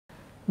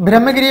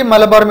Brahmagiri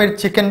Malabar meat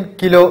chicken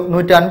kilo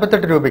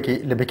 158 രൂപയ്ക്ക്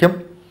ലഭിക്കും.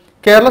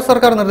 കേരള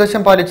സർക്കാർ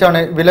നിർദ്ദേശം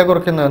പാലിച്ചാണ് വില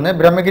കുറയ്ക്കുന്നതെന്ന്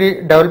Brahmagiri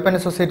development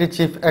society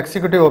chief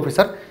executive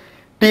officer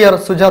ടി.ആർ.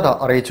 Sujatha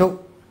അറിയിച്ചു.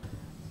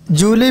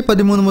 ജൂലൈ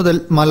 13 മുതൽ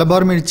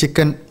മലബാർ മീറ്റ്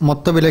ചിക്കൻ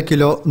മൊത്തവില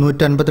കിലോ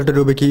 158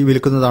 രൂപയ്ക്ക്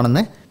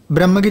വിൽക്കുന്നതാണെന്ന്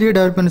Brahmagiri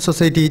development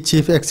society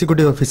chief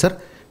executive officer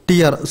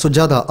ടി.ആർ.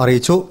 Sujatha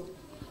അറിയിച്ചു.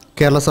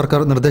 കേരള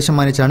സർക്കാർ നിർദ്ദേശം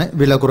മാനിച്ചാണ്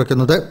വില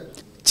കുറയ്ക്കുന്നത്.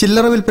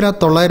 ചില്ലറ വിൽപ്പന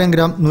 900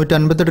 ഗ്രാം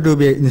 158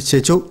 രൂപയായി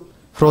നിശ്ചയിച്ചു.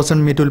 ഫ്രോസൺ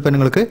മീറ്റ്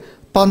ഉൽപ്പന്നങ്ങൾക്ക്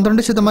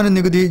 12%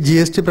 നികുതി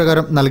GST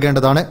പ്രകാരം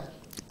നൽകേണ്ടതാണ്.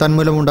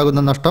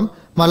 തന്മൂലമുണ്ടാകുന്ന നഷ്ടം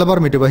മലബാർ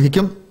മീറ്റ്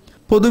വഹിക്കും.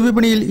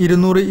 പൊതുവിപണിയിൽ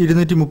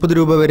 200-230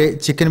 രൂപ വരെ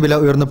ചിക്കൻ വില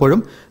ഉയർന്നപ്പോഴും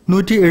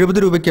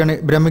 170 രൂപയ്ക്കാണ്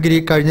ബ്രഹ്മഗിരി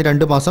കഴിഞ്ഞ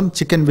 2 മാസം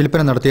ചിക്കൻ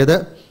വിൽപ്പന നടത്തിയത്.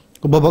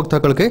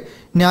 ഉപഭോക്താക്കൾക്ക്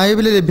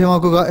ന്യായവില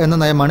ലഭ്യമാക്കുക എന്ന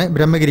നയമാണ്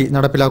ബ്രഹ്മഗിരി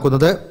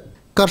നടപ്പിലാക്കുന്നത്.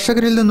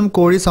 കർഷകരിൽ നിന്നും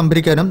കോഴി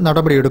സംഭരിക്കാനും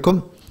നടപടിയെടുക്കും.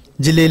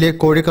 ജില്ലയിലെ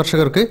കോഴി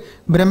കർഷകർക്ക്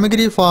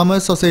ബ്രഹ്മഗിരി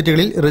ഫാമേഴ്സ്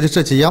സൊസൈറ്റികളിൽ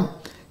രജിസ്റ്റർ ചെയ്യാം.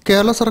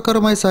 കേരള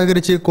സർക്കാരുമായി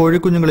സഹകരിച്ച്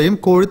കോഴിക്കുഞ്ഞുങ്ങളെയും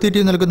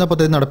കോഴിത്തീറ്റയും നൽകുന്ന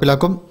പദ്ധതി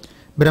നടപ്പിലാക്കും.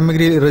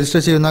 ബ്രഹ്മഗിരിയിൽ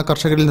രജിസ്റ്റർ ചെയ്യുന്ന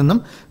കർഷകരിൽ നിന്നും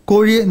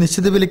കോഴിയെ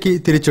നിശ്ചിത വിലയ്ക്ക്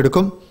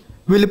തിരിച്ചെടുക്കും.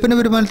 വിൽപ്പന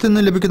വരുമാനത്തിൽ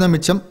നിന്ന് ലഭിക്കുന്ന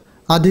മിച്ചം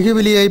അധിക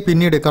വിലയായി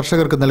പിന്നീട്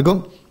കർഷകർക്ക് നൽകും.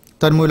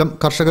 തന്മൂലം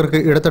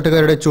കർഷകർക്ക്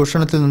ഇടത്തട്ടുകാരുടെ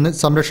ചൂഷണത്തിൽ നിന്ന്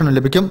സംരക്ഷണം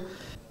ലഭിക്കും.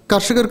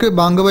 കർഷകർക്ക്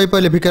ബാങ്ക് വായ്പ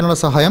ലഭിക്കാനുള്ള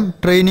സഹായം,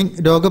 ട്രെയിനിംഗ്,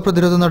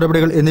 രോഗപ്രതിരോധ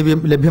നടപടികൾ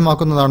എന്നിവയും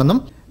ലഭ്യമാക്കുന്നതാണെന്നും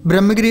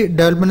ബ്രഹ്മഗിരി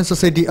ഡെവലപ്മെന്റ്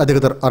സൊസൈറ്റി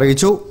അധികൃതർ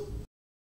അറിയിച്ചു.